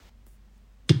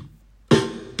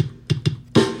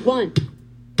1,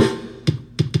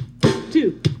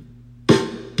 2.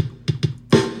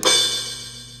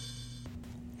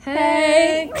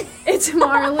 Hey, it's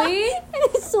Marley. And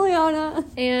it's Liana.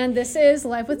 And this is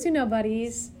Life with Two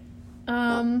Nobodies. We've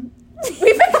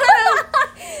been kind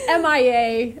of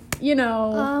MIA, you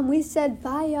know. We said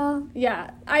bye, y'all. Yeah,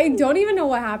 I don't even know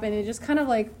what happened. It just kind of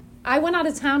like, I went out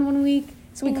of town one week,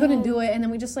 so we couldn't do it. And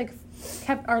then we just like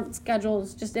kept our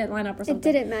schedules, just didn't line up or something.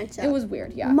 It didn't match up. It was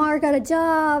weird, yeah. Mar got a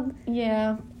job.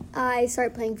 Yeah. I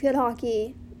started playing field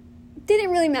hockey.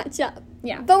 Didn't really match up.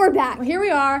 Yeah. But we're back. Well, here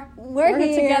we are. We're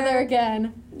here. Together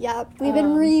again. Yep. We've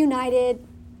been reunited.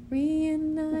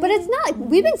 Reunited. But it's not, like,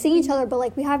 we've been seeing each other, but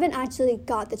like we haven't actually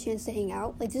got the chance to hang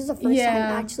out. Like this is the first time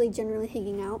actually generally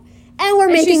hanging out. And we're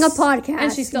making a podcast.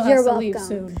 And she still You're has to welcome. leave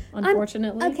soon,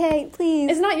 unfortunately. Okay,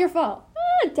 please. It's not your fault.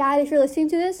 Dad, if you're listening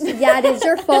to this, yeah, it is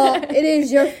your fault. It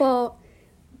is your fault.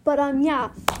 But yeah,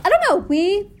 I don't know.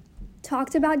 We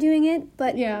talked about doing it,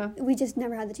 but we just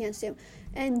never had the chance to.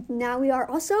 And now we are.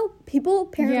 Also, people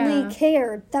apparently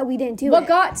cared that we didn't do it. What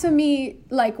got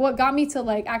me to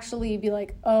like actually be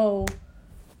like, oh,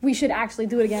 we should actually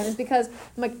do it again is because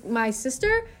my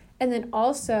sister and then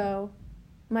also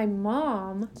my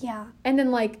mom. Yeah. And then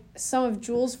like some of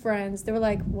Jules' friends, they were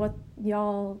like, what,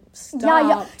 y'all stopped.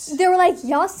 Yeah, they were like,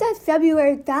 y'all said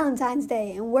February Valentine's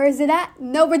Day, and where is it at?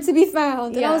 Nowhere to be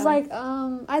found. And I was like,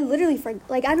 I literally forgot.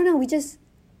 Like, I don't know. We just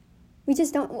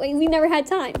don't. We never had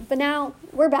time. But now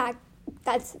we're back.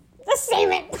 That's the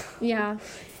statement. Yeah.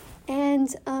 And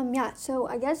so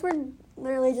I guess we're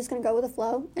literally just gonna go with the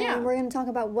flow, and we're gonna talk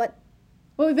about what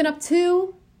we've been up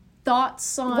to,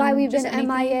 thoughts on why we've been anything.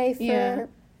 MIA for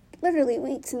literally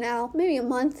weeks now, maybe a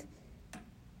month.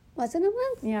 Was it a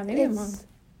month? Yeah, maybe a month.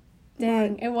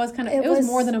 Dang, it was kind of. It was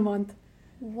more than a month.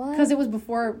 What? Because it was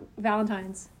before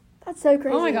Valentine's. That's so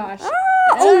crazy. Oh my gosh.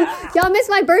 Oh, y'all missed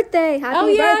my birthday.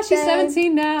 Happy birthday. She's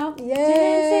 17 now. Yay.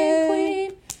 Dancing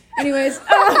queen. Anyways.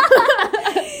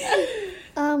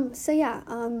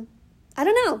 I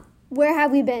don't know. Where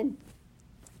have we been?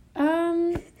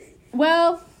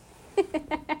 Well,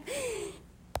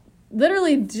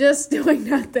 literally just doing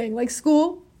nothing. Like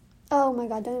school. Oh my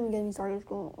god, don't even get me started with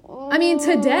school. Oh, I mean,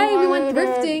 today we went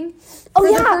thrifting for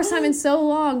the first time in so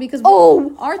long because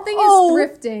our thing is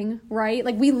thrifting, right?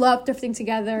 Like, we love thrifting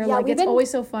together. Yeah, like, it's always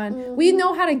so fun. Mm-hmm. We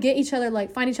know how to get each other,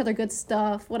 like, find each other good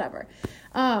stuff, whatever.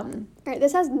 All right,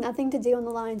 this has nothing to do on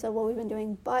the lines of what we've been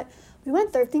doing, but we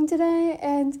went thrifting today,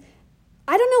 and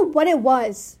I don't know what it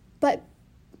was, but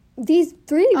these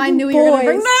three boys... I knew you were going to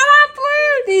bring that up, please!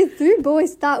 These three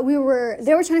boys thought they were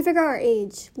trying to figure out our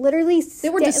age. Literally... They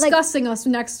were discussing us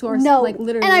next to our... No, like,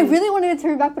 literally. And I really wanted to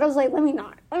turn back, but I was like, let me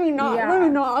not. I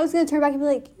was going to turn back and be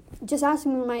like, just ask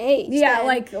me my age. Yeah, then.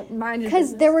 Like, mind your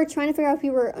business. Because they were trying to figure out if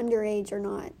we were underage or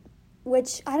not.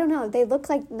 Which, I don't know, they look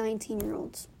like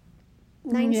 19-year-olds.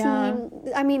 19... Yeah.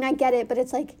 I mean, I get it, but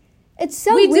it's like... It's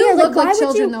so weird. We do look like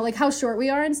children, though. Like, how short we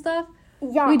are and stuff.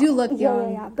 Yeah. We do look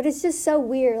young. Yeah. But it's just so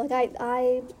weird. Like,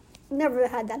 I never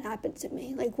had that happen to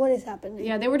me. Like, what is happening?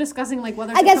 Yeah, they were discussing, like,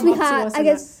 whether I guess we come up have.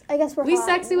 to us I guess we're We hot.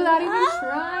 sexy without even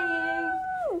trying.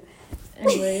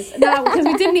 Anyways, no, because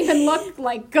we didn't even look,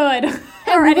 like, good.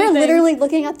 And we were literally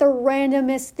looking at the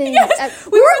randomest things. Yes,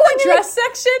 we were in the dress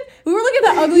section. We were looking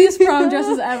at the ugliest prom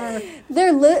dresses ever.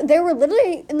 They were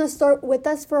literally in the store with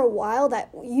us for a while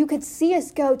that you could see us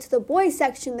go to the boys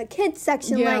section, the kids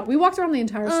section. Yeah, like, we walked around the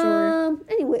entire store.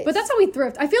 Anyways. But that's how we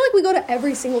thrift. I feel like we go to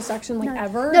every single section, like,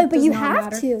 ever. No, but you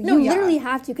have to. No, you literally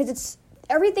have to, because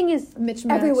everything is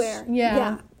everywhere.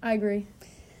 Yeah, I agree.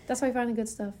 That's why we find the good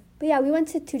stuff. But yeah, we went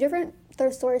to 2 different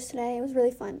thrift stores today. It was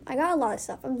really fun. I got a lot of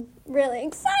stuff. I'm really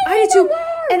excited. I did too.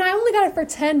 And I only got it for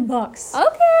 $10.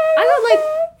 Okay. I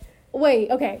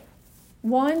got okay.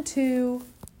 1, 2,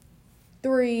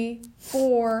 3,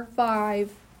 4,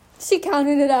 5. She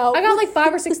counted it out. I got like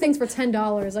 5 or 6 things for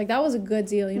 $10. Like, that was a good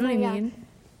deal. You know what I mean?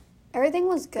 Everything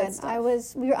was good.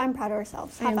 I'm proud of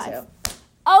ourselves. High five. Too.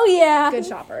 Oh yeah. Good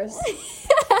shoppers.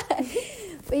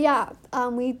 But yeah,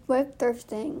 we went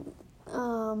thrifting.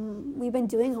 We've been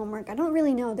doing homework. I don't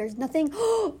really know. There's nothing.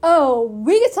 Oh,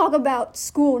 we could talk about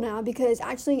school now, because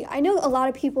actually I know a lot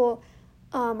of people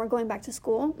are going back to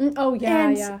school. Oh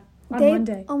yeah, on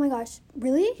Monday. Oh my gosh,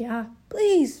 really? Yeah.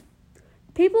 Please.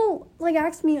 People like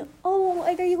ask me, "Oh,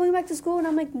 like, are you going back to school?" And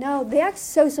I'm like, "No." They act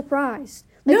so surprised.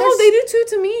 Like, no, they do too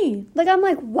to me. Like, I'm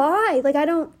like, why? Like, I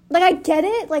don't, like, I get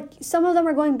it. Like, some of them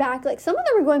are going back. Like, some of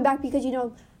them are going back because, you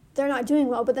know, they're not doing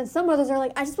well. But then some others are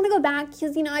like, I just want to go back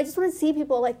because, you know, I just want to see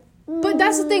people. Like, but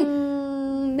that's the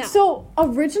thing. No. So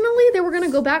originally they were gonna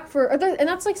go back and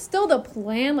that's like still the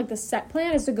plan. Like the set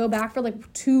plan is to go back for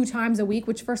like 2 times a week.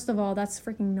 Which first of all, that's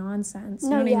freaking nonsense. You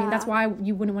know what I mean? That's why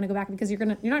you wouldn't want to go back because you're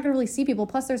not gonna really see people.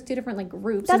 Plus, there's 2 different like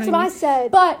groups. That's what I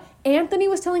said. But Anthony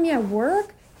was telling me at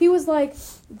work. He was like,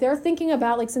 they're thinking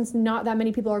about like since not that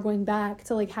many people are going back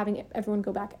to like having everyone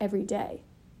go back every day,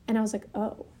 and I was like,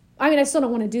 oh. I mean, I still don't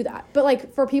want to do that. But,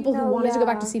 like, for people who wanted to go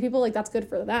back to see people, like, that's good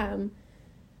for them.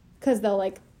 Because they'll,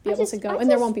 like, be able to go. And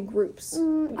there won't be groups.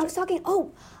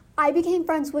 I became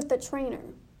friends with the trainer.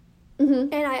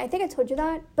 Mm-hmm. And I think I told you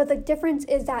that. But the difference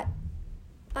is that,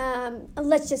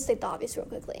 let's just state the obvious real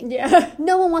quickly. Yeah.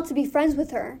 No one wants to be friends with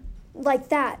her like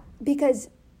that because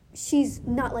she's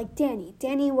not like Danny.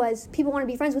 People want to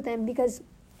be friends with him because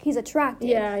he's attractive.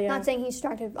 Yeah. Not saying he's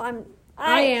attractive. I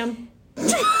am.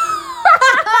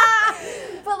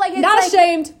 But like, it's not like,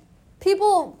 ashamed.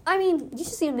 People, I mean, you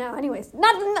should see him now. Anyways,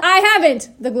 I haven't.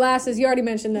 The glasses. You already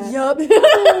mentioned that. Yup. No.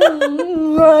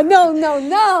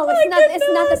 It's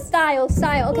not the style.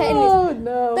 Okay. Anyways. Oh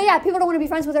no. But yeah, people don't want to be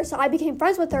friends with her, so I became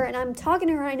friends with her, and I'm talking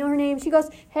to her. I know her name. She goes,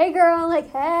 "Hey, girl." I'm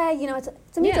like, "Hey,"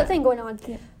 it's a mutual thing going on.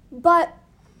 Yeah. But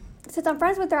since I'm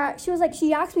friends with her,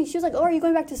 she asked me, she was like, "Oh, are you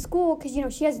going back to school?" Because,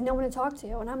 she has no one to talk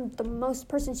to, and I'm the most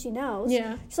person she knows.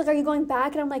 Yeah. She's like, "Are you going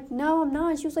back?" And I'm like, "No, I'm not."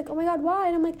 And she was like, "Oh my God, why?"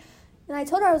 And I'm like, and I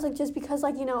told her, I was like, just because,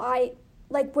 like, I,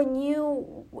 like,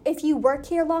 if you work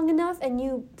here long enough and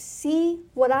you see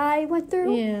what I went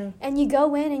through, and you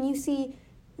go in and you see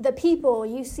the people,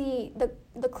 you see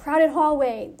the crowded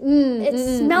hallway,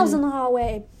 it smells in the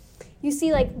hallway. You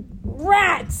see, like,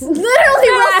 rats. Literally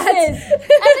rats. And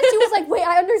then she was like, wait,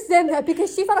 I understand that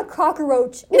because she found a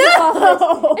cockroach in the office.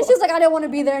 And she was like, I don't want to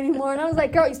be there anymore. And I was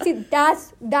like, girl, you see,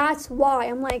 that's why.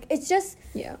 I'm like, it's just...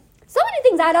 Yeah. So many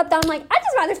things add up that I'm like, I'd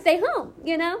just rather stay home,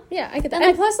 Yeah, I get that.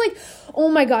 And plus, like, oh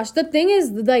my gosh, the thing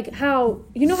is, like, how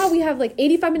we have, like,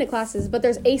 85-minute classes, but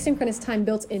there's asynchronous time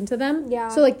built into them. Yeah.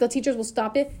 So, like, the teachers will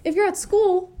stop it. If you're at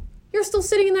school... You're still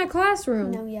sitting in that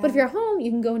classroom. No, yeah. But if you're at home,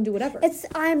 you can go and do whatever.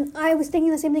 I was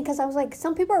thinking the same thing because I was like,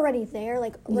 some people are already there,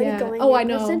 like already going. Oh, I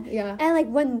know. Person. Yeah. And like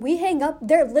when we hang up,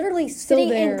 they're literally sitting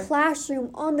in classroom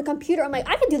on the computer. I'm like,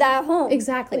 I could do that at home.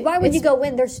 Exactly. Like, why would you go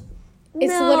in?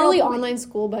 It's literally online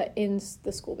school, but in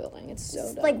the school building. It's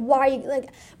so dumb. Like, why?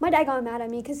 Like, my dad got mad at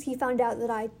me because he found out that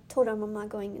I told him I'm not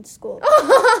going into school.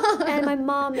 And my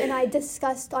mom and I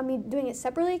discussed on me doing it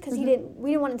separately because we didn't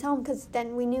want to tell him because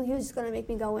then we knew he was going to make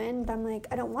me go in. But I'm like,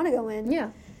 I don't want to go in.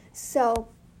 Yeah. So,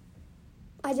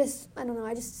 I don't know.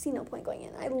 I just see no point going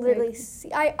in. I literally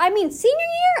I mean, senior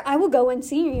year, I will go in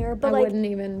senior year. But I wouldn't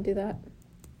even do that.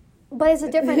 But it's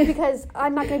a difference because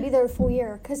I'm not going to be there a full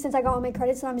year. Because since I got all my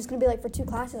credits, I'm just going to be like for 2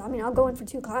 classes. I mean, I'll go in for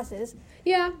 2 classes.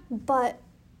 Yeah.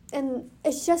 And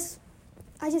it's just,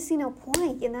 I just see no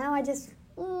point,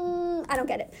 I don't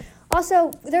get it.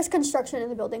 Also, there's construction in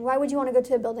the building. Why would you want to go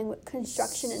to a building with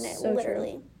construction in it,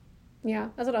 literally? True. Yeah,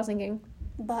 that's what I was thinking.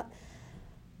 But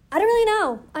I don't really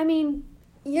know. I mean,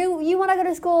 you want to go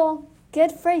to school,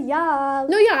 good for ya.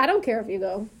 No, yeah, I don't care if you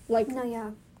go. Like, no,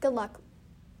 yeah, good luck.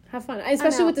 Have fun,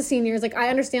 especially with the seniors. Like, I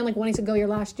understand, like, wanting to go your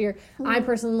last year. Mm-hmm. I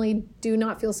personally do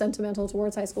not feel sentimental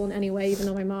towards high school in any way, even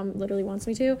though my mom literally wants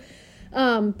me to.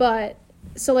 But,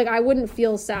 so, like, I wouldn't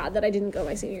feel sad that I didn't go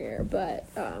my senior year. But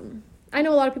I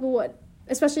know a lot of people would.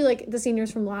 Especially, like, the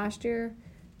seniors from last year.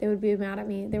 They would be mad at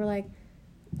me. They were like,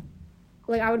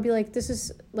 I would be like, this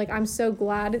is, like, I'm so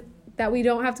glad that we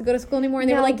don't have to go to school anymore. And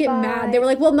they were like, get mad. They were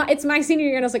like, well, it's my senior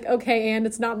year. And I was like, okay, and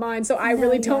it's not mine. So I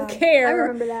really don't care. I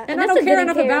remember that. And I don't care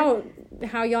enough about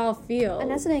how y'all feel. And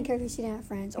Nessa didn't care because she didn't have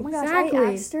friends. Oh my gosh,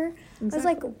 I asked her.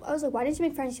 Exactly. I was like, why didn't you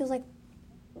make friends? She was like,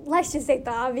 let's just say the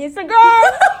obvious. Girl.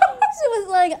 She was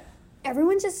like,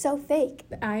 everyone's just so fake.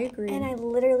 I agree. And I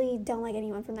literally don't like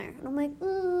anyone from there. And I'm like,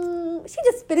 she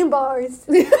just spitting bars.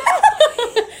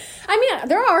 I mean,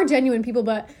 there are genuine people,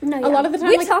 but a lot of the time,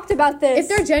 we talked about this.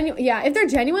 If they're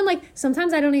genuine, like,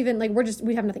 sometimes I don't even, like,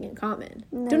 we have nothing in common.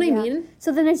 Do you know what I mean?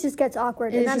 So then it just gets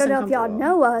awkward. And I don't know if y'all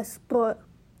know us, but...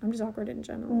 I'm just awkward in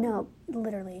general. No,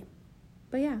 literally.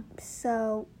 But yeah.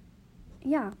 So,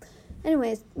 yeah.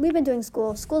 Anyways, we've been doing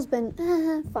school. School's been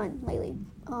fun lately.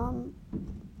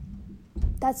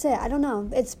 That's it. I don't know.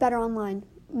 It's better online.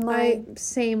 I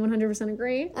 100%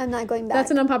 agree. I'm not going back.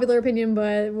 That's an unpopular opinion,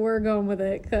 but we're going with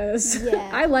it because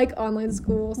I like online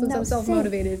school since I'm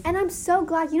self-motivated. And I'm so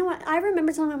glad. You know what? I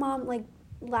remember telling my mom, like,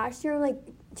 last year, like,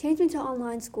 change me to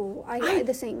online school.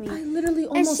 This ain't me. I literally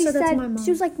almost said that to my mom.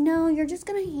 She was like, no, you're just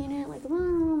going to hate it. Like, blah,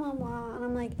 blah, blah. And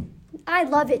I'm like, I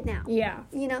love it now. Yeah.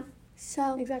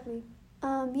 So. Exactly.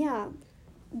 Yeah.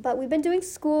 But we've been doing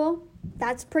school.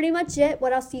 That's pretty much it.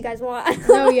 What else do you guys want?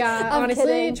 No, yeah. Honestly,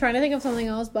 kidding. Trying to think of something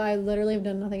else, but I literally have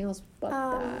done nothing else but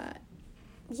that.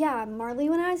 Yeah, Marley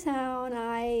went out of town.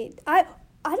 I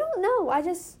don't know.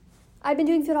 I've been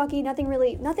doing field hockey. Nothing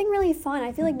really fun.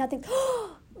 I feel like nothing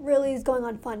really is going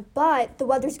on fun. But the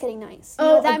weather's getting nice.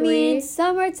 That means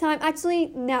summertime. Actually,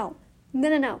 no.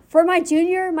 For my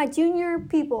junior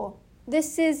people,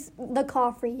 this is the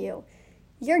call for you.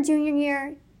 Your junior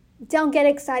year, don't get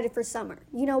excited for summer.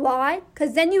 You know why?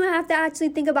 Because then you have to actually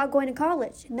think about going to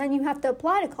college. And then you have to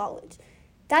apply to college.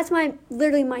 That's my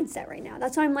literally mindset right now.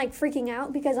 That's why I'm like freaking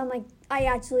out, because I'm like, I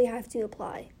actually have to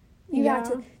apply. You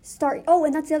have to start. Oh,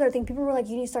 and that's the other thing. People were like,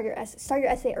 you need to start your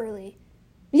essay early.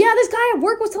 Yeah, this guy at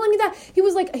work was telling me that. He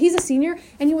was like, he's a senior,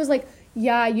 and he was like,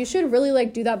 yeah, you should really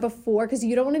like do that before, because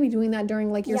you don't want to be doing that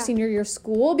during like your senior year of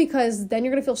school, because then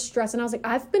you're gonna feel stressed. And I was like,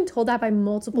 I've been told that by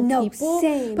multiple people.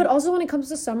 Same. But also when it comes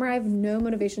to summer, I have no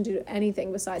motivation to do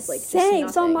anything besides like same. Just nothing.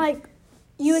 So I'm like,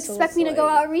 you expect me to go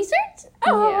out and research?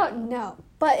 Oh no,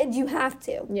 but you have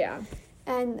to. Yeah.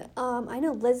 And I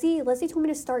know Lizzie told me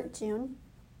to start June.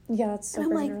 Yeah, that's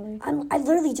super early. I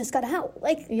literally just got out.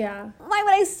 Like, yeah. Why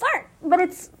would I start? But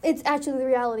it's actually the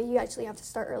reality. You actually have to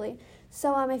start early.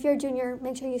 So if you're a junior,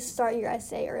 make sure you start your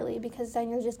essay early, because then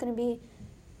you're just gonna be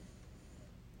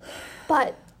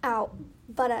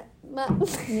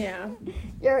yeah.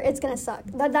 It's gonna suck.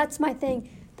 That's my thing.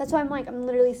 That's why I'm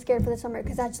literally scared for the summer,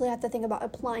 because I actually have to think about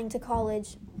applying to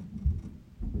college,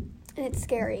 and it's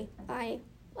scary. I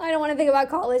don't want to think about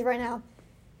college right now.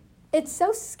 It's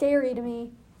so scary to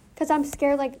me, because I'm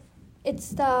scared. Like,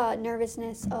 it's the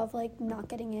nervousness of like not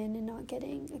getting in and not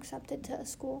getting accepted to a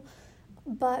school,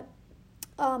 but.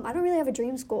 I don't really have a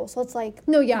dream school, so it's like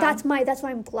that's why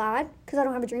I'm glad, because I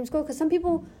don't have a dream school. Because some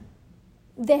people,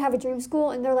 they have a dream school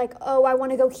and they're like, oh, I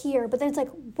want to go here, but then it's like,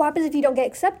 what happens if you don't get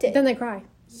accepted? Then they cry.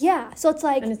 Yeah, so it's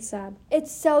like, and it's sad.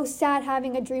 It's so sad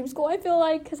having a dream school, I feel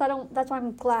like, because that's why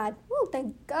I'm glad. Oh,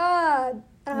 thank God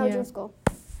I don't have a dream school.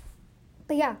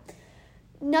 But yeah,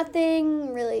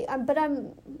 nothing really. But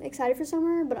I'm excited for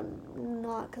summer, but I'm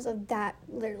not, because of that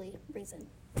literally reason.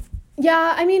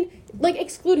 Yeah, I mean, like,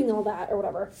 excluding all that or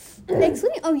whatever. Summer. I think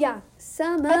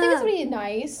it's pretty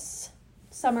nice.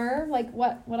 Summer, like,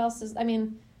 what else is, I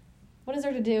mean, what is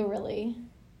there to do, really?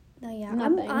 No, yeah.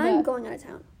 I'm going out of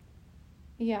town.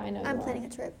 Yeah, I know. I'm planning a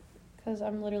trip. Because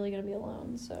I'm literally going to be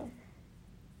alone, so.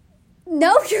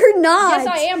 No, you're not. Yes,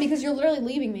 I am, because you're literally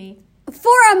leaving me.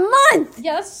 For a month!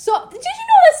 Yeah, that's so... Did you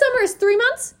know that summer is 3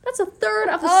 months? That's a third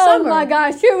of the summer. Oh my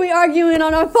gosh, here we arguing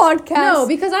on our podcast. No,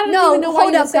 because I don't even know why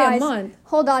you say a month.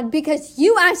 Hold on, because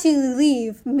you actually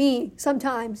leave me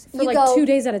sometimes. For like 2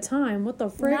 days at a time. What the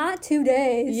frick? Not 2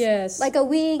 days. Yes. Like a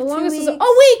week, the 2 longest weeks. was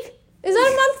a week! Is that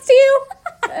a month to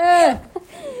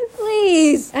you?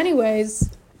 Please.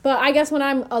 Anyways, but I guess when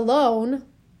I'm alone,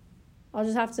 I'll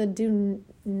just have to do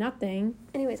nothing.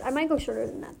 Anyways, I might go shorter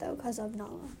than that, though, because of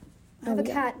Nala. I have a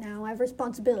cat now. I have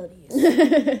responsibilities. Please,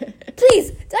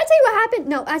 did I tell you what happened?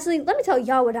 No, actually, let me tell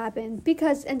y'all what happened,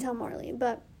 and tell Marley.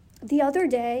 But the other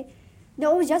day,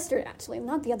 no, it was yesterday, actually.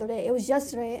 Not the other day. It was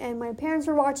yesterday, and my parents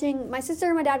were watching, my sister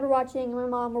and my dad were watching, and my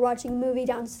mom were watching a movie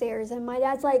downstairs, and my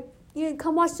dad's like, you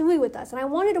come watch the movie with us. And I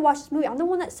wanted to watch this movie. I'm the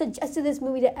one that suggested this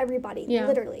movie to everybody,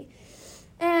 literally.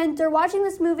 And they're watching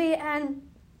this movie, and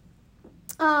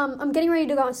I'm getting ready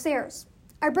to go downstairs.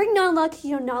 I bring Nala, because,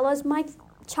 Nala's my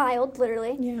child,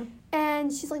 literally. Yeah. And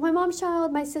she's like my mom's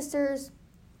child, my sister's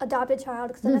adopted child,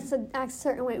 because I have to act a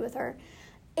certain way with her.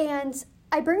 And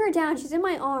I bring her down, she's in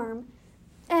my arm,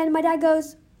 and my dad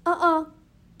goes,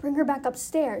 bring her back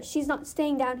upstairs. She's not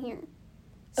staying down here.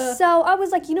 So I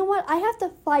was like, you know what? I have to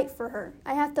fight for her.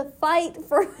 I have to fight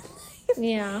for her life.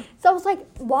 Yeah. So I was like,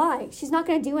 why? She's not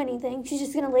going to do anything. She's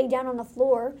just going to lay down on the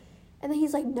floor. And then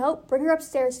he's like, nope, bring her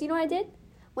upstairs. So you know what I did?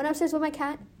 Went upstairs with my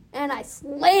cat. And I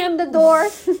slammed the door,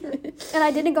 and I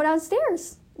didn't go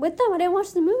downstairs with them. I didn't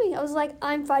watch the movie. I was like,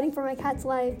 I'm fighting for my cat's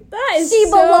life. That is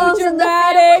so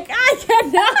dramatic. I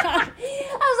cannot.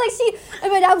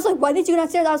 And my dad was like, why did you go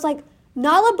downstairs? I was like,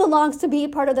 Nala belongs to be a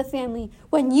part of the family.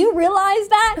 When you realize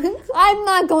that, I'm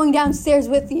not going downstairs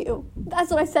with you.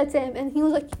 That's what I said to him. And he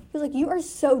was like, you are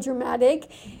so dramatic.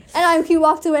 And he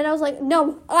walked away, and I was like,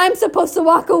 no, I'm supposed to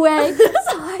walk away. So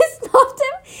I stopped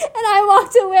him, and I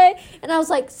walked away. And I was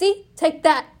like, see, take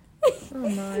that. Oh,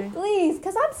 my. Please,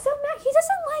 because I'm so mad.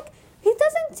 He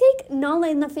doesn't take Nala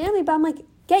in the family, but I'm like,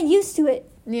 get used to it.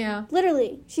 Yeah.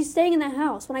 Literally. She's staying in the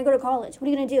house when I go to college. What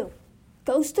are you going to do?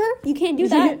 Ghost her? You can't do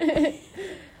that.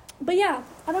 But yeah,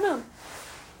 I don't know.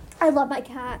 I love my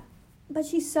cat, but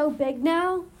she's so big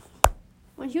now.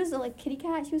 When she was a kitty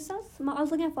cat, she was so small. I was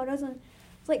looking at photos, and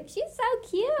it's like, she's so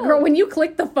cute. Girl, when you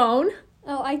click the phone.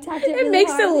 Oh, I tapped it really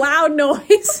makes hard. a loud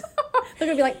noise. They're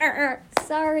going to be like,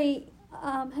 Sorry,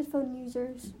 headphone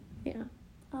users. Yeah.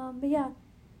 But yeah.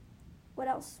 What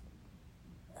else?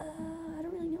 I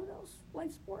don't really know what else.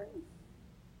 Life's boring.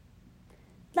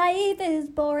 Life is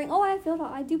boring. Oh, I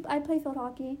play field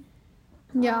hockey.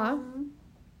 Yeah.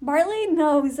 Bartley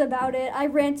knows about it. I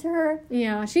ran to her.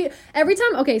 Yeah, every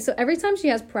time she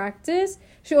has practice,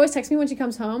 she always texts me when she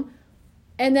comes home,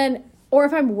 and then, or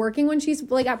if I'm working when she's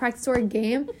like at practice or a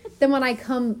game, then when I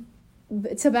come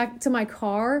back to my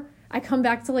car, I come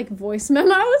back to like voice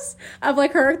memos of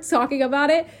like her talking about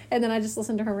it, and then I just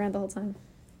listen to her rant the whole time.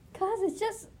 Cause it's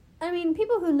just, I mean,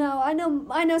 people who know, I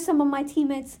know some of my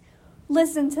teammates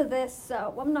listen to this,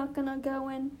 so I'm not gonna go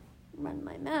and run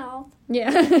my mouth. Yeah.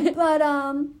 But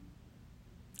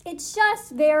it's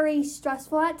just very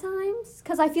stressful at times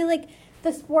because I feel like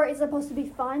the sport is supposed to be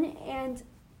fun and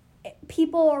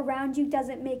people around you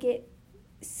doesn't make it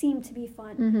seem to be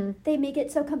fun. Mm-hmm. They make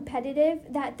it so competitive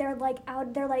that they're like,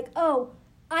 oh,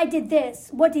 I did this.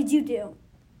 What did you do?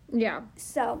 Yeah.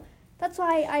 So that's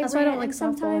why I don't like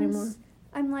softball anymore.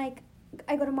 I'm like,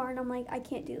 I go tomorrow and I'm like, I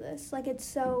can't do this. Like, it's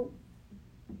so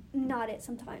not it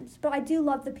sometimes. But I do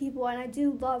love the people and I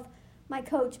do love my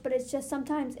coach, but it's just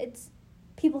sometimes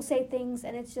people say things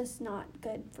and it's just not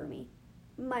good for me,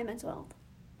 my mental health.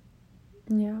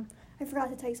 Yeah. I forgot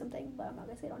to tell you something, but I'm not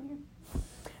going to say it on here.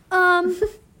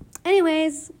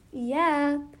 Anyways,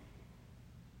 yeah.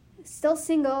 Still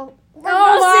single. Oh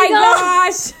my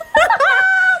gosh.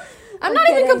 I'm not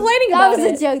even complaining about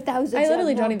it. That was a joke. I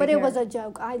literally don't even care. But it was a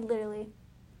joke.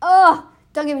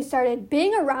 Don't get me started.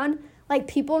 Being around like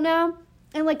people now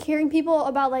and like hearing people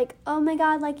about like, oh my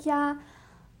God, like, yeah,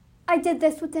 I did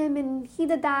this with him and he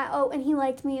did that. Oh, and he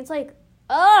liked me. It's like,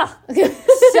 ugh.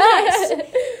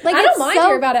 Like, I don't mind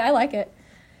hearing about it. I like it.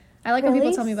 I like when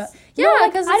people tell me about it. Yeah,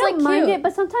 because it's like cute. I don't mind it,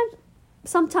 but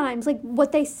sometimes like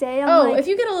what they say, I'm like, if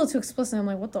you get a little too explicit, I'm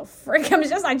like, what the frick?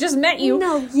 I just met you.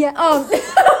 No, yeah.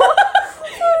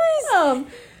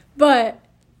 But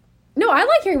no, I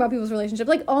like hearing about people's relationship.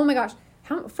 Like, oh my gosh.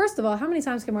 First of all, how many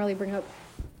times can Marley bring up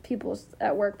people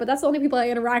at work? But that's the only people I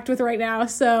interact with right now,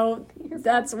 so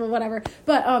that's whatever.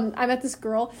 But I met this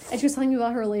girl, and she was telling me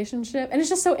about her relationship, and it's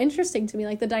just so interesting to me,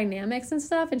 like the dynamics and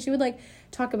stuff. And she would like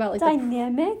talk about like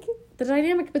the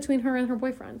dynamic between her and her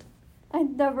boyfriend. I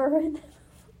never heard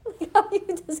how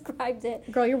you described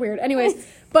it. Girl, you're weird. Anyways,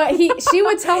 but she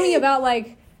would tell me about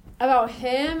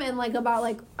him and like about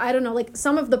like I don't know like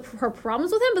some of her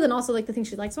problems with him, but then also like the things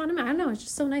she likes about him. I don't know, it's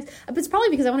just so nice. It's probably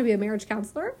because I want to be a marriage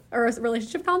counselor or a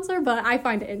relationship counselor, but I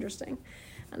find it interesting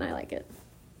and I like it.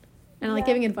 And I like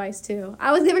giving advice too.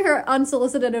 I was giving her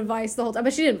unsolicited advice the whole time,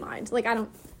 but she didn't mind. Like I'm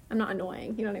not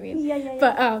annoying, you know what I mean? Yeah.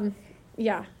 But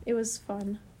yeah, it was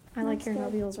fun. I like hearing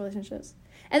about people's relationships.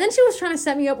 And then she was trying to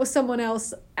set me up with someone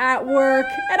else at work,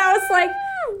 and I was like,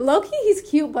 low-key, he's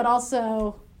cute, but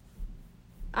also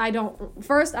I don't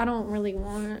really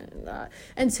want that.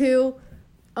 And two,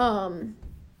 I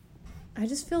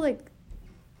just feel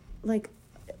like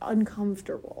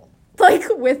uncomfortable. Like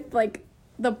with like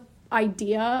the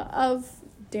idea of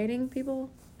dating people.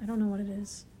 I don't know what it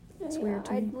is. It's weird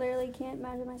to me. I literally can't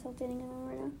imagine myself dating anyone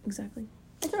right now. Exactly.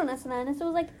 I told on SNN, and so it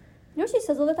was like, you know what she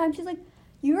says all the time? She's like,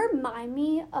 you remind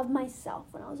me of myself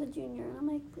when I was a junior. And I'm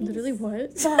like, please. Literally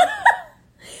what?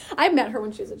 I met her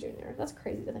when she was a junior. That's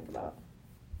crazy to think about.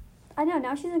 I know,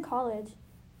 now she's in college.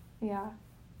 Yeah.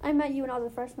 I met you when I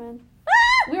was a freshman.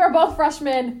 We were both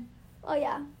freshmen. Oh,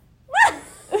 yeah.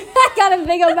 I gotta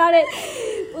think about it.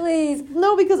 Please.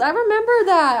 No, because I remember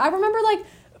that. I remember,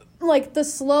 like the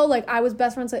slow, like, I was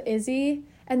best friends with Izzy,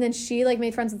 and then she, like,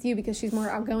 made friends with you because she's more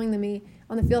outgoing than me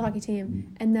on the field hockey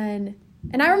team. And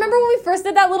I remember when we first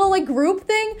did that little, like, group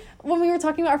thing, when we were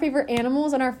talking about our favorite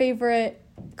animals and our favorite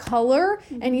color,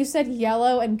 and you said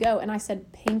yellow and goat, and I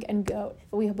said pink and goat,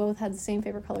 but we both had the same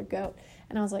favorite color, goat.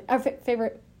 And I was like, our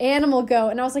favorite animal, goat.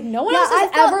 And I was like, no one else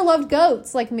has ever loved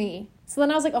goats like me. So then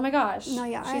I was like, oh my gosh. No,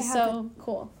 yeah, she's so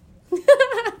cool. Please.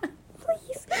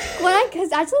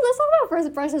 Because actually, let's talk about first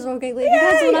impressions real quickly.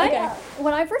 Because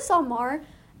when I first saw Mar,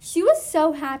 she was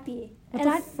so happy. What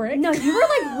the frick? No, you were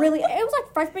like really, it was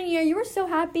like freshman year. You were so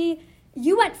happy.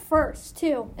 You went first,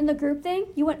 too. In the group thing,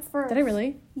 you went first. Did I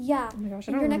really? Yeah. Oh my gosh,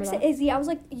 I don't remember that. You're next to Izzy. I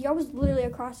was literally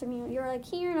across from you. You were like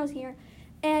here and I was here.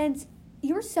 And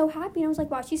you were so happy. And I was like,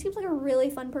 wow, she seems like a really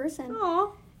fun person.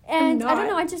 Aww. And I don't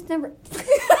know, I just never...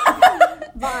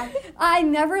 Bye. I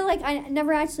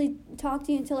never actually talked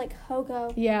to you until, like,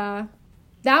 Hogo. Yeah.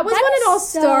 That was when it all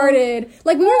started.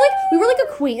 Like, we were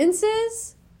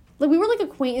acquaintances. Like, we were, like,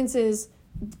 acquaintances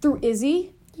through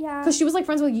Izzy. Yeah. Because she was, like,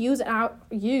 friends with you,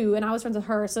 and I was friends with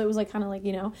her, so it was, like, kind of, like,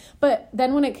 you know. But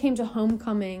then when it came to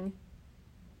homecoming,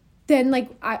 then,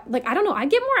 I don't know, I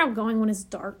get more outgoing when it's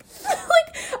dark.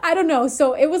 Like, I don't know.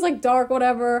 So it was, like, dark,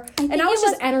 whatever, and I was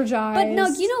just energized. But, no,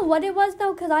 you know what it was,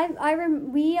 though? Because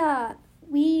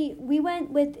we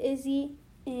went with Izzy,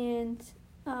 and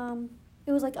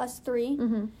it was, like, us three.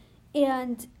 Mm-hmm.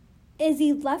 And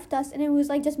Izzy left us, and it was,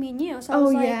 like, just me and you. So I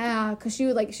was yeah, because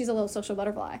she's a little social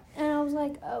butterfly. And I was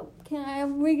like, oh,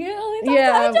 we can only talk to each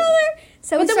other?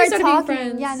 So we started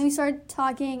talking. Yeah, and then we started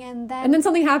talking, and then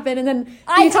something happened, and then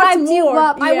I hyped you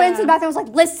up. Yeah. I went to the bathroom, I was like,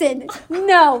 listen,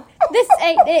 no, this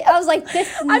ain't it. I was like, this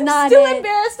is not it. I'm still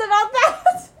embarrassed about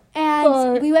that.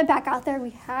 And we went back out there. We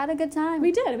had a good time.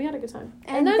 We did. We had a good time.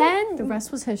 And then the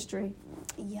rest was history.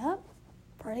 Yep,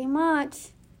 pretty much.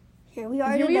 Here we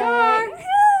are today. We are.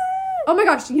 Oh my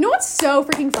gosh, you know what's so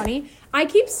freaking funny? I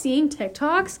keep seeing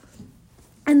TikToks,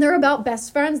 and they're about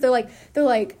best friends. They're like,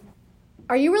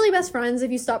 are you really best friends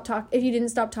if you didn't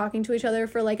stop talking to each other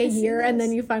for like a year, and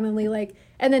then you finally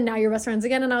and then now you're best friends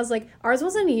again? And I was like, ours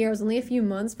wasn't a year, it was only a few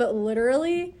months, but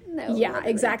literally, literally.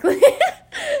 Exactly.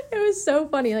 It was so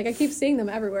funny. Like, I keep seeing them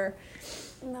everywhere.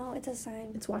 No, it's a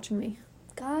sign. It's watching me.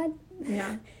 God.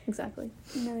 Yeah, exactly.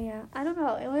 No, yeah. I don't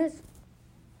know. I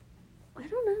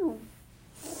don't know.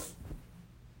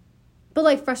 But,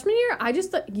 like, freshman year, I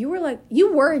just thought you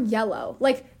were yellow.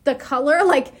 Like, the color,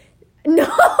 like, no.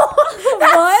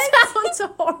 That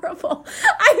sounds horrible.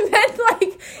 I meant,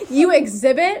 like, you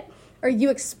exhibit or you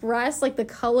express, like,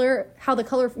 how the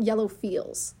color yellow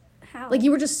feels. How? Like,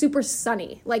 you were just super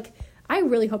sunny. Like, I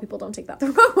really hope people don't take that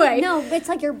the wrong way. No, it's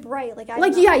like you're bright. Like,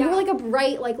 you were like a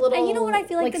bright, like, little, and you know what I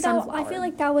feel like? sunflower. I feel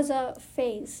like that was a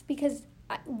phase, because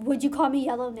would you call me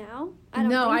yellow now? I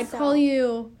don't think I'd call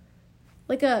you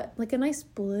like a nice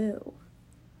blue.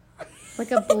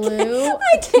 Like a blue.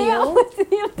 I can't with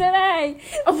you today.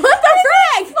 What the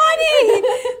frick? Funny.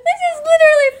 This is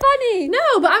literally funny.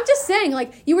 No, but I'm just saying,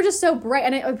 like, you were just so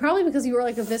bright, and probably because you were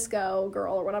like a Visco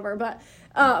girl or whatever. But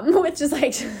which is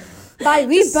like,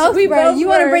 we both were. You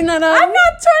want to bring that up? I'm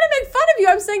not trying to make fun of you.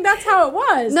 I'm saying that's how it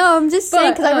was. No, I'm just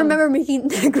saying because I remember making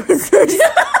neck research.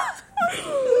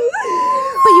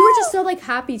 But you were just so, like,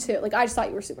 happy too. Like, I just thought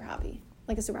you were super happy.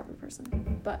 Like, a super happy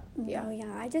person. But, yeah. Oh,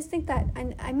 yeah. I just think that,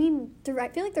 I mean, I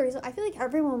feel like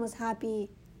everyone was happy,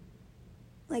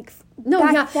 like,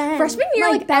 back then. Freshman year,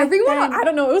 like everyone, then, I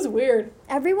don't know, it was weird.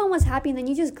 Everyone was happy, and then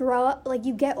you just grow up, like,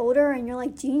 you get older, and you're,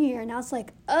 like, junior year, and now it's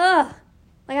like, ugh.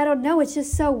 Like, I don't know, it's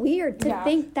just so weird to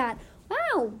think that,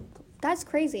 wow, that's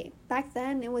crazy. Back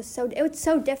then, it was so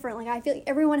different. Like, I feel like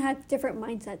everyone had different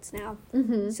mindsets now.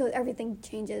 Mm-hmm. So everything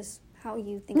changes how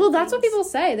you think. Well, that's what people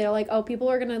say. They're like, oh, people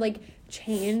are gonna, like,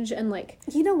 change and, like,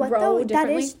 you know what, though?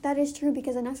 That is true,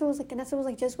 because Anessa was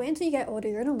like, just wait until you get older.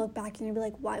 You're gonna look back and you'll be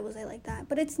like, why was I like that?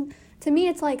 But to me,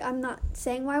 it's like, I'm not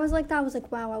saying why I was like that. I was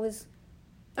like, wow, I was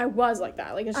like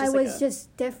that. Like, it's just I was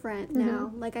just different now.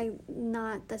 Mm-hmm. Like, I'm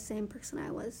not the same person I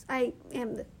was. I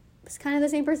am kind of the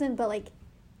same person, but, like,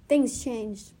 things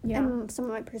changed. Yeah. And some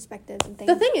of my perspectives and things.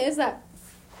 The thing is that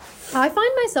I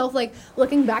find myself, like,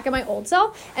 looking back at my old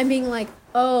self and being like,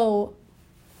 oh,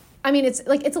 I mean, it's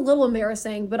a little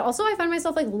embarrassing, but also I find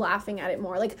myself, like, laughing at it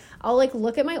more. Like, I'll, like,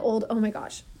 look at my old, oh my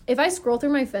gosh. If I scroll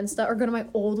through my Finsta or go to my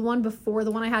old one before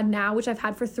the one I had now, which I've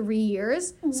had for 3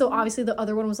 years, so obviously the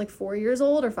other one was, like, 4 years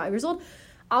old or 5 years old,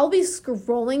 I'll be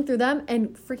scrolling through them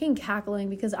and freaking cackling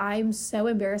because I'm so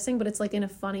embarrassing, but it's, like, in a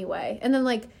funny way. And then,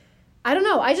 like, I don't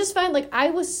know. I just find, like, I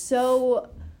was so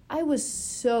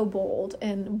bold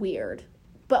and weird,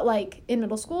 but, like, in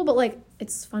middle school, but, like,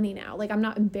 it's funny now. Like, I'm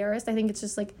not embarrassed. I think it's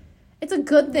just, like, it's a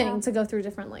good thing to go through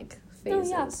different, like,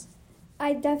 phases. No, yeah.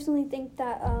 I definitely think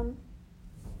that,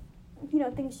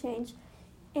 things change,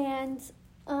 and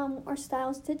our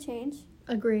styles did change.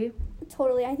 Agree.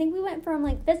 Totally. I think we went from,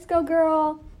 like, Visco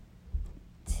girl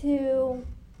to,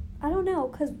 I don't know,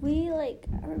 because I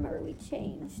remember we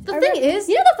changed. The thing is,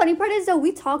 you know, the funny part is, though,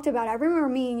 we talked about it. I remember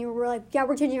me and you were like, yeah,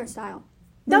 we're changing our style.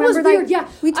 That was weird, yeah.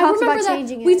 We talked about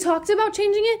changing it. We talked about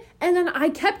changing it, and then I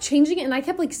kept changing it, and I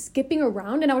kept, like, skipping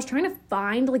around, and I was trying to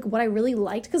find, like, what I really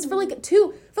liked, because for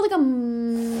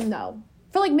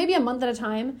maybe a month at a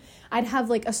time, I'd have,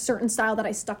 like, a certain style that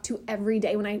I stuck to every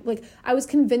day when I was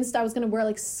convinced I was going to wear,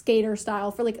 like, skater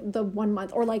style for, like, the 1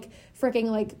 month, or, like, freaking,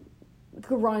 like,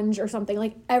 grunge or something.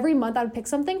 Like, every month I would pick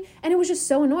something, and it was just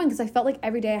so annoying because I felt like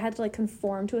every day I had to, like,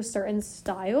 conform to a certain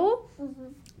style.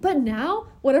 But now,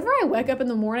 whatever I wake up in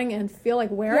the morning and feel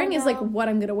like wearing is, like, what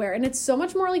I'm going to wear. And it's so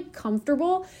much more, like,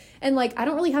 comfortable. And, like, I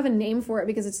don't really have a name for it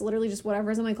because it's literally just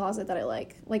whatever's in my closet that I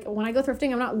like. Like, when I go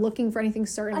thrifting, I'm not looking for anything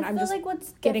certain. I'm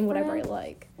just getting whatever I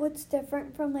like. What's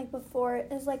different from, like, before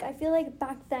is, like, I feel like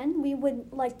back then we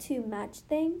would like to match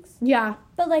things. Yeah.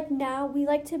 But, like, now we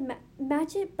like to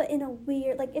match it, but in a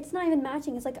weird, like, it's not even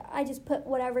matching. It's, like, I just put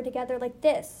whatever together, like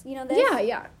this. You know, this?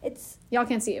 Yeah. It's... Y'all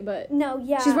can't see it, but... No,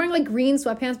 yeah. She's wearing, like, green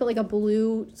sweatpants, but, like, a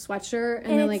blue sweatshirt.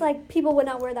 And then, it's, like, people would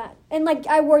not wear that. And, like,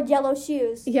 I wore yellow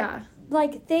shoes. Yeah.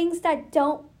 Like, things that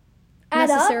don't add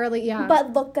necessarily, up, yeah.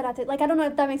 but look good at it. Like, I don't know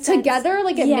if that makes sense. Together,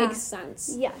 like, it makes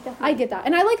sense. Yeah, definitely. I get that.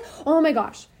 And I, like, oh my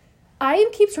gosh. I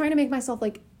keep trying to make myself,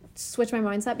 like, switch my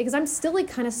mindset because I'm still, like,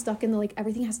 kind of stuck in the, like,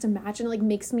 everything has to match and it, like,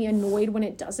 makes me annoyed when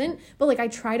it doesn't. But, like, I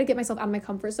try to get myself out of my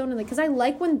comfort zone and, like, because I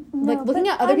like when, like, looking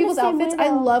at other people's outfits, I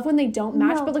love when they don't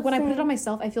match. But, like, when I put it on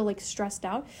myself, I feel, like, stressed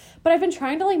out. But I've been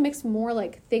trying to, like, mix more,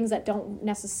 like, things that don't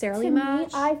necessarily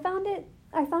match. Me,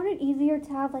 I found it easier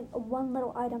to have, like, one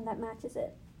little item that matches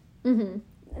it. Mm-hmm.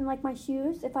 And, like, my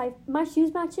shoes, if my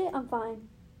shoes match it, I'm fine.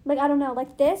 Like, I don't know,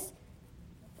 like, this,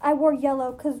 I wore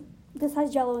yellow because this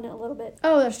has yellow in it a little bit.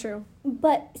 Oh, that's true.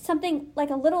 But something, like,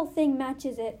 a little thing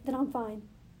matches it, then I'm fine.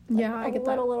 Like, yeah, I get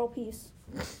that. A little piece.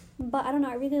 But, I don't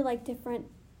know, I really like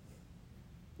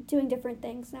doing different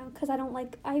things now because I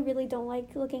really don't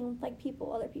like looking like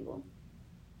other people.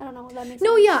 I don't know if that makes sense.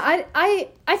 No, yeah, I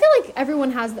feel like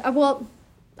everyone has, well,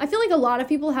 I feel like a lot of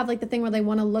people have, like, the thing where they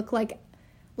want to look like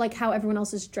how everyone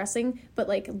else is dressing, but,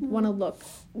 like, want to look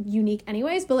unique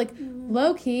anyways. But, like,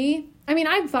 low-key, I mean,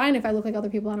 I'm fine if I look like other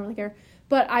people. I don't really care.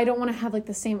 But I don't want to have, like,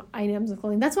 the same items of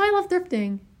clothing. That's why I love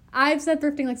thrifting. I've said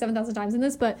thrifting, like, 7,000 times in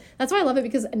this, but that's why I love it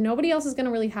because nobody else is going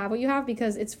to really have what you have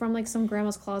because it's from, like, some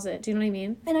grandma's closet. Do you know what I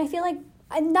mean? And I feel like,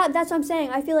 that's what I'm saying.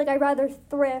 I feel like I'd rather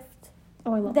thrift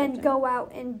than thrifting. Go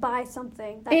out and buy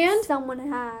something that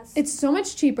someone has. It's so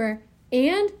much cheaper,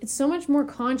 and it's so much more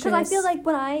conscious. Because I feel like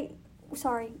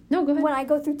No, go ahead. When I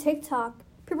go through TikTok,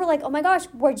 people are like, oh my gosh,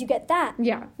 where'd you get that?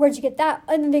 Yeah. Where'd you get that?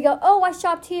 And then they go, oh, I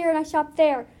shopped here and I shopped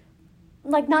there.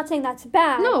 Like, not saying that's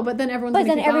bad. No, but then everyone's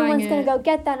going to go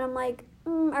get that. And I'm like,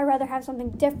 I'd rather have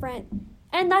something different.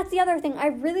 And that's the other thing. I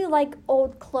really like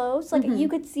old clothes. Like, you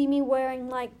could see me wearing,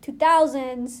 like,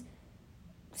 2000s,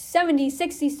 70s,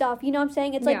 60s stuff. You know what I'm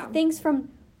saying? It's, like, things from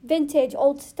vintage,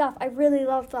 old stuff. I really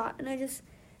love that. And I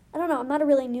don't know. I'm not a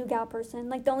really new gal person.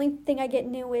 Like, the only thing I get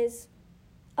new is...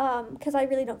 because I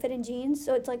really don't fit in jeans,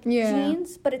 so it's like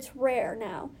jeans, but it's rare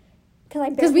now.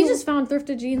 Because we just found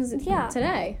thrifted jeans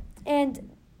today. And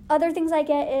other things I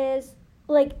get is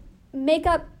like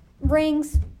makeup,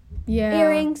 rings,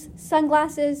 earrings,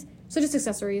 sunglasses. So just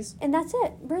accessories. And that's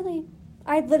it, really.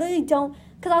 I literally don't,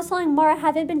 because I was telling Mara I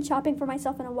haven't been shopping for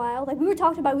myself in a while. Like, we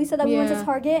said that we went to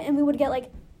Target and we would get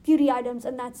like beauty items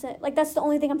and that's it. Like, that's the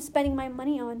only thing I'm spending my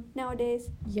money on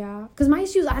nowadays. Yeah, because my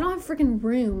shoes, I don't have freaking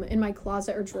room in my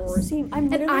closet or drawers. See,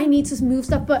 and I need to move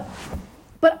stuff, but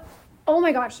oh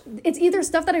my gosh, it's either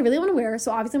stuff that I really want to wear,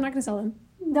 so obviously I'm not going to sell them.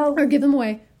 No. Or give them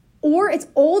away. Or it's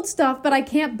old stuff, but I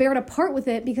can't bear to part with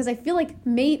it because I feel like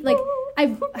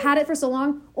I've had it for so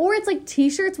long. Or it's like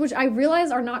t-shirts, which I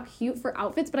realize are not cute for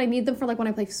outfits, but I need them for like when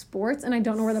I play sports and I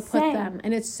don't know where to put them.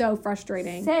 And it's so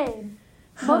frustrating. Same.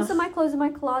 Most of my clothes in my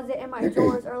closet and my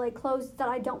drawers are like clothes that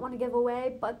I don't want to give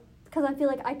away, but because I feel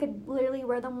like I could literally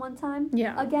wear them one time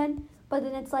again. But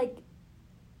then it's like,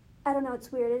 I don't know,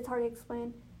 it's weird. It's hard to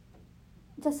explain.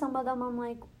 Just some of them I'm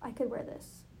like, I could wear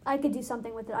this. I could do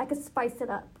something with it. I could spice it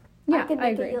up. Yeah, I could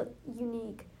make it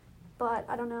unique. But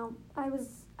I don't know. In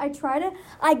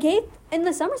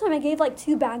the summertime, I gave like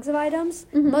 2 bags of items.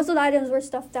 Mm-hmm. Most of the items were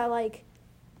stuff that like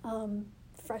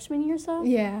freshman year stuff.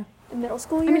 Yeah. Middle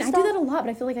school year stuff. I do that a lot,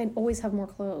 but I feel like I always have more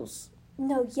clothes.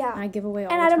 No, yeah. And I give away all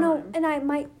the time. And I don't know, and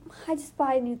I just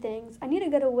buy new things. I need to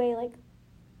get away, like,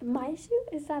 my issue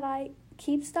is that I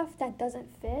keep stuff that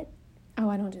doesn't fit. Oh,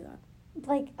 I don't do that.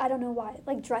 Like, I don't know why.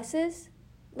 Like, dresses.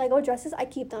 Like, old dresses, I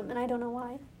keep them, and I don't know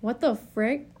why. What the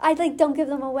frick? I, like, don't give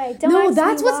them away. No,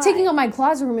 that's what's taking up my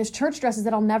closet room is church dresses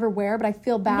that I'll never wear, but I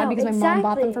feel bad because my mom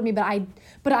bought them for me, but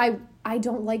I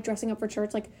don't like dressing up for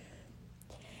church. Like,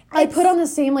 I put on the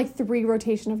same, like, 3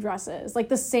 rotation of dresses. Like,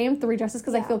 the same 3 dresses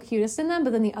because I feel cutest in them,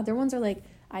 but then the other ones are, like,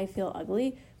 I feel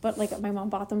ugly. But, like, my mom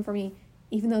bought them for me.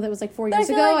 Even though that was, like, 4 years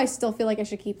ago, I still feel like I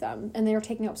should keep them. And they are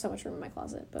taking up so much room in my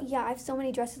closet. But yeah, I have so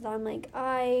many dresses that I'm like,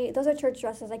 those are church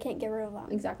dresses. I can't get rid of them.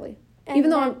 Exactly. And even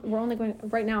though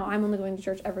right now, I'm only going to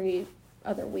church every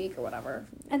other week or whatever.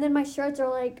 And then my shirts are,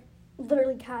 like,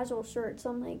 literally casual shirts. So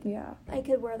I'm like, I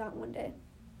could wear that one day.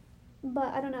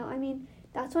 But I don't know. I mean,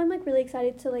 that's why I'm, like, really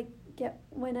excited to, like,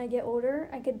 when I get older,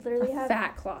 I could literally have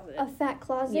fat closet. A fat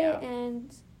closet,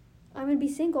 and I'm gonna be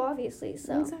single, obviously.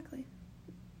 So exactly.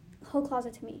 Whole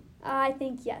closet to me. I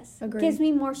think yes. Agreed. Gives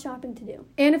me more shopping to do.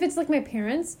 And if it's like my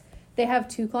parents, they have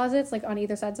 2 closets like on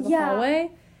either sides of a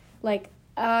hallway. Like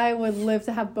I would live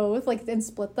to have both, like, and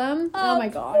split them. Oh my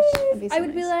gosh, I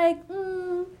would be like,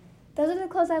 those are the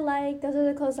clothes I like. Those are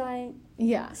the clothes I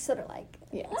sort of like.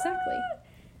 Yeah, exactly.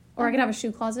 Or I could have a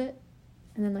shoe closet,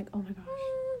 and then like, oh my gosh,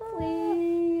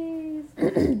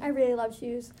 please. I really love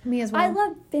shoes. Me as well. I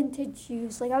love vintage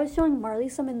shoes. Like, I was showing Marley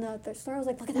some in the thrift store. I was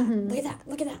like, look at that, look at that,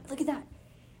 look at that, look at that.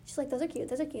 She's like, those are cute,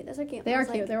 those are cute, those are cute. They are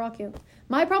cute. They're all cute.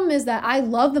 My problem is that I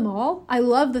love them all. I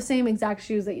love the same exact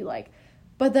shoes that you like.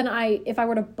 But then if I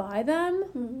were to buy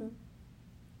them,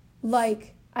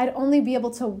 like, I'd only be able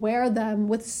to wear them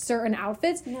with certain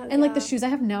outfits. No, and, like, the shoes I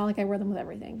have now, like, I wear them with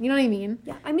everything. You know what I mean?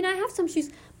 Yeah. I mean, I have some shoes.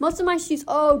 Most of my shoes,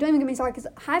 don't even get me started,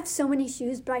 because I have so many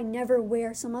shoes, but I never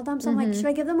wear some of them. So I'm like, should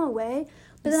I give them away?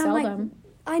 But then I'm like, them.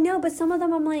 I know, but some of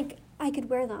them I'm like, I could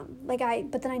wear them. But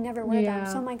then I never wear them.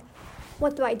 So I'm like,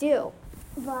 what do I do?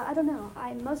 But I don't know.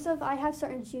 I have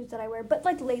certain shoes that I wear. But,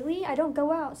 like, lately, I don't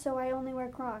go out, so I only wear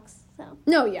Crocs. So.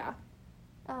 No, yeah.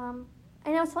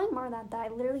 And I was telling Mara that I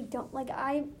literally don't, like,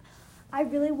 I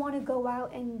really want to go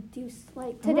out and do,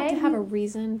 like, today. I want to have a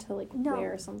reason to, like,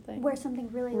 wear something. Wear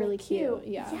something really, really like, cute.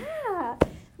 Yeah. Yeah.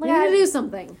 Like, we need to do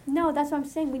something. No, that's what I'm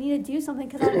saying. We need to do something,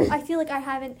 because I feel like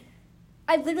I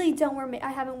literally don't wear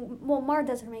Mara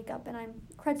does her makeup, and I'm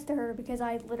creds to her, because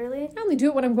I only do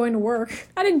it when I'm going to work.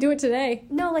 I didn't do it today.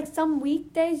 No, like, some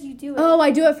weekdays you do it. Oh, I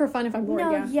do it for fun if I'm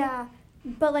bored, yeah.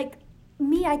 But, like,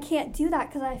 me, I can't do that,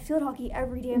 because I field hockey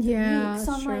every day of the week.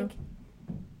 So I'm true. Like,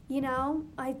 you know,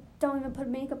 I don't even put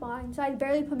makeup on. So I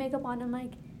barely put makeup on. I'm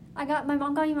like, my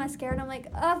mom got me mascara, and I'm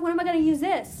like, when am I going to use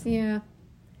this? Yeah.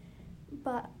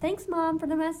 But thanks, Mom, for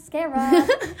the mascara.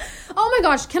 Oh my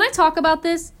gosh, can I talk about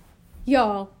this?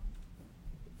 Y'all,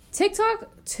 TikTok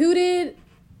tooted,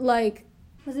 like,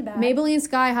 was it bad? Maybelline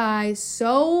Sky High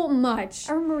so much.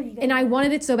 I remember you. And I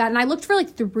wanted it so bad. And I looked for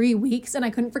like 3 weeks and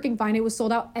I couldn't freaking find it. It was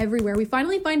sold out everywhere. We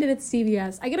finally find it at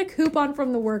CVS. I get a coupon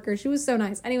from the worker. She was so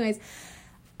nice. Anyways,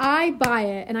 I buy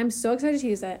it and I'm so excited to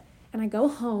use it. And I go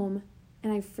home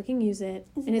and I freaking use it.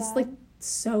 It's like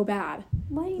so bad.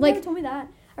 Why you never told me that?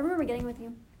 I remember getting it with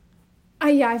you.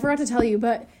 I forgot to tell you,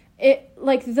 but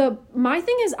my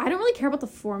thing is I don't really care about the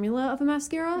formula of a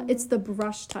mascara. It's the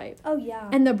brush type. Oh yeah.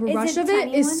 And the brush of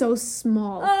it is so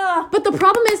small. But the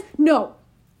problem is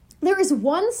there is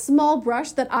one small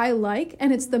brush that I like,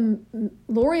 and it's the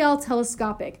L'Oreal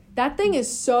Telescopic. That thing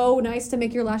is so nice to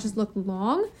make your lashes look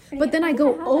long. But then I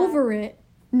go over it.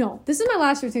 No, this is my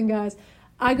lash routine, guys.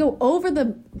 I go over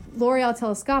the L'Oreal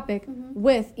Telescopic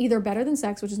with either Better Than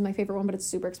Sex, which is my favorite one, but it's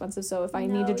super expensive. So if I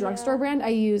need a drugstore brand, I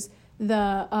use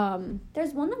the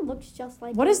there's one that looks just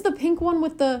like what is the pink one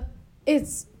with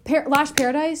it's Lash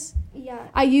Paradise? Yeah.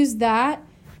 I use that,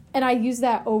 and I use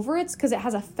that over it because it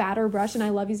has a fatter brush, and I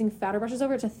love using fatter brushes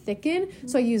over it to thicken.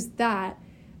 So I use that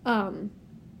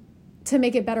to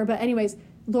make it better. But anyways,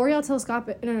 L'Oreal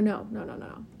Telescopic no.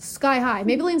 Sky High.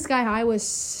 Maybelline Sky High was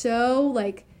so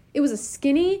like it was a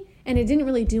skinny, and it didn't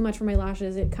really do much for my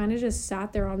lashes. It kind of just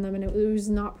sat there on them, and it was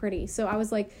not pretty. So I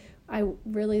was like, I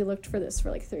really looked for this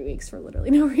for like 3 weeks for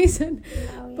literally no reason.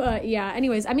 Oh, yeah. But yeah,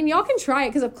 anyways, I mean, y'all can try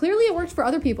it because clearly it worked for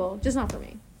other people, just not for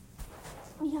me.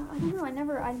 Yeah, I don't know. I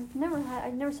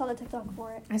never saw the TikTok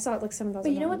for it. I saw it like 7,000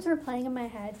 But you know what's replaying in my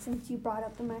head since you brought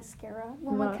up the mascara?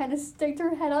 Mama kind of sticked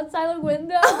her head outside the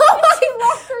window.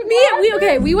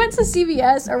 We went to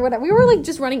CVS or whatever. We were like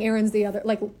just running errands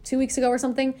 2 weeks ago or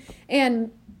something,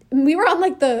 and we were on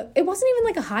like it wasn't even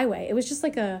like a highway. It was just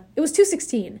like it was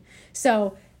 216.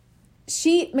 So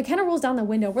McKenna rolls down the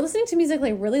window. We're listening to music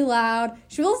like really loud.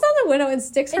 She rolls down the window and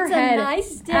sticks her head. It's a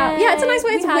nice day. Yeah, it's a nice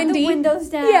way. It's windy. The windows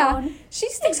down. Yeah, she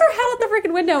sticks her head out the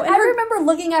freaking window. And I remember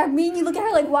looking at me and you look at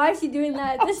her like, why is she doing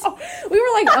that? We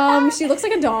were like, she looks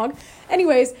like a dog.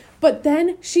 Anyways, but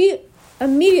then she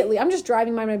immediately, I'm just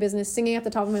driving by my business, singing at the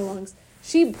top of my lungs.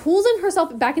 She pulls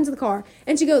herself back into the car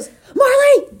and she goes,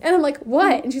 Marley! And I'm like,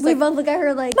 what? And she's like, both look at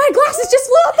her like, my glasses just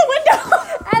flew out the window.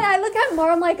 And I look at Mar,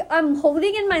 I'm like, I'm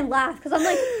holding in my laugh because I'm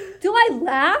like, do I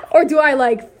laugh? Or do I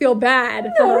like feel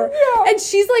bad for her? No. And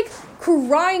she's like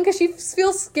crying because she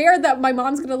feels scared that my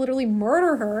mom's going to literally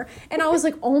murder her. And I was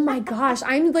like, oh my gosh,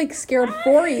 I'm like scared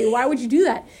for you. Why would you do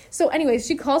that? So anyways,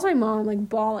 she calls my mom like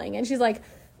bawling and she's like,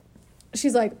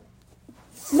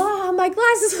 Mom, my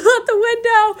glasses flew out the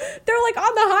window. They're like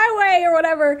on the highway or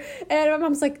whatever. And my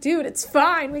mom's like, dude, it's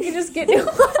fine. We can just get new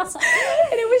ones.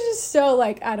 And it was just so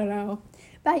like, I don't know.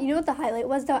 But you know what the highlight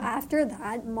was though? After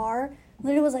that, Mar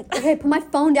literally was like, okay, put my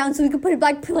phone down so we could put it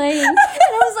back playing. And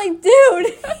I was like,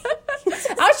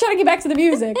 dude. I was trying to get back to the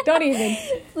music. Don't even.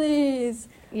 Please.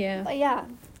 Yeah. But yeah,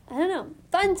 I don't know.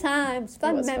 Fun times,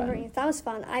 fun memories. Fun. That was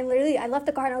fun. I left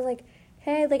the car and I was like,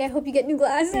 hey, like, I hope you get new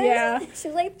glasses. Yeah. She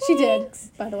was like, thanks. She did,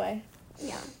 by the way.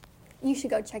 Yeah. You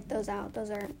should go check those out. Those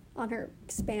are on her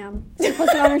spam. She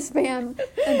posted on her spam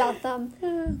about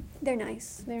them. They're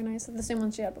nice. They're nice. The same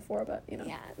ones she had before, but, you know.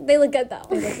 Yeah. They look good, though.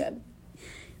 They look good.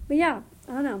 But yeah,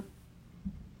 I don't know.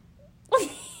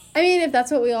 I mean, if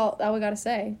that's what we gotta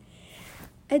say.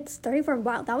 It's 34.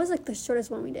 Wow, that was like the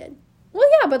shortest one we did. Well,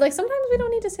 yeah, but like sometimes we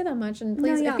don't need to say that much. And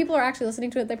please, if people are actually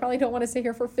listening to it, they probably don't want to stay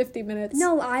here for 50 minutes.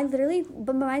 No,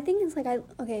 but my thing is like,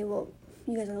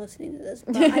 you guys are listening to this,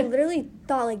 but I literally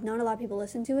thought like not a lot of people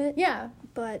listen to it. Yeah.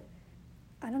 But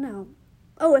I don't know.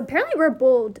 Oh, apparently we're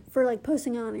bold for like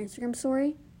posting on an Instagram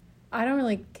story. I don't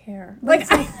really care. Like,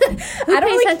 I don't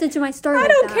pay attention to my story. I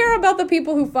don't care about the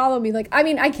people who follow me. Like, I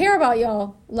mean, I care about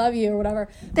y'all, love you or whatever.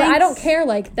 Thanks. But I don't care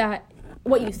like that.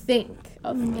 What you think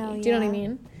of me? Do you know what I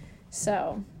mean?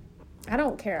 So, I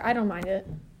don't care. I don't mind it.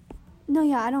 No,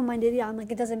 yeah, I don't mind it. Yeah, I'm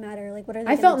like, it doesn't matter. Like, what are they?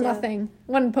 I felt nothing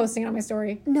when posting on my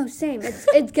story. No, same.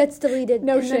 It gets deleted.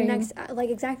 No in shame. The next, like,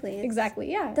 exactly. Exactly.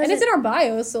 Yeah, and it's in our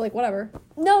bios, so like whatever.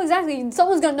 No, exactly.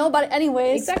 Someone's gonna know about it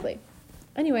anyways. Exactly.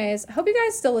 Anyways, I hope you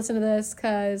guys still listen to this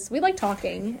because we like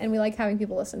talking and we like having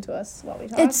people listen to us while we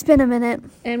talk. It's been a minute.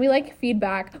 And we like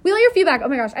feedback. We like your feedback. Oh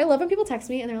my gosh, I love when people text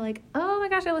me and they're like, "Oh my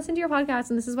gosh, I listened to your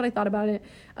podcast and this is what I thought about it."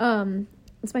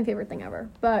 It's my favorite thing ever.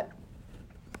 But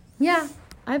yeah,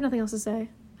 I have nothing else to say.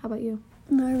 How about you?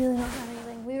 No, I really don't have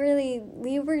anything.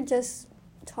 We were just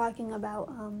talking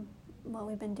about what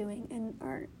we've been doing and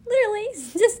our literally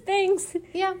just things.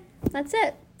 Yeah, that's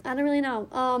it. I don't really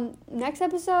know. Next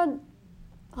episode.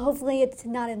 Hopefully it's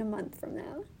not in a month from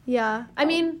now. Yeah. I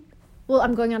mean, well,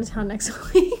 I'm going out of town next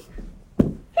week.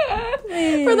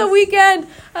 For the weekend.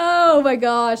 Oh, my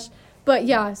gosh. But,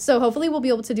 yeah, so hopefully we'll be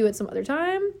able to do it some other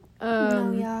time.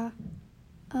 And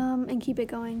keep it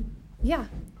going. Yeah.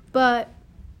 But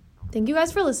thank you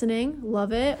guys for listening.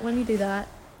 Love it when you do that.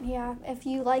 Yeah. If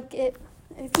you like it.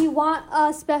 If you want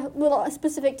a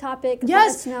specific topic, yes,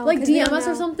 let us know, like DM us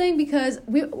or something because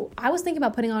I was thinking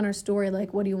about putting on our story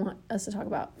like what do you want us to talk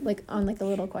about like on like a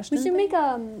little question. We should make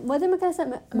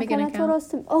make an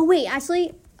account. Oh wait,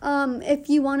 actually, if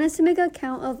you want us to make an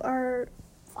account of our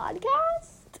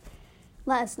podcast,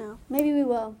 let us know. Maybe we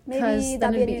will. Maybe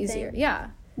that'd be easier.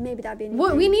 Yeah. Maybe that'd be a new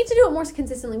thing. We need to do it more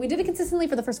consistently. We did it consistently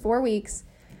for the first 4 weeks,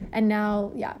 and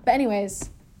now But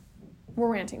anyways. We're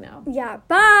ranting now. Yeah.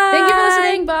 Bye. Thank you for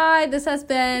listening. Bye. This has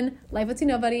been Life with Two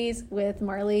Nobodies with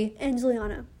Marley and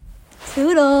Juliana.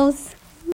 Toodles.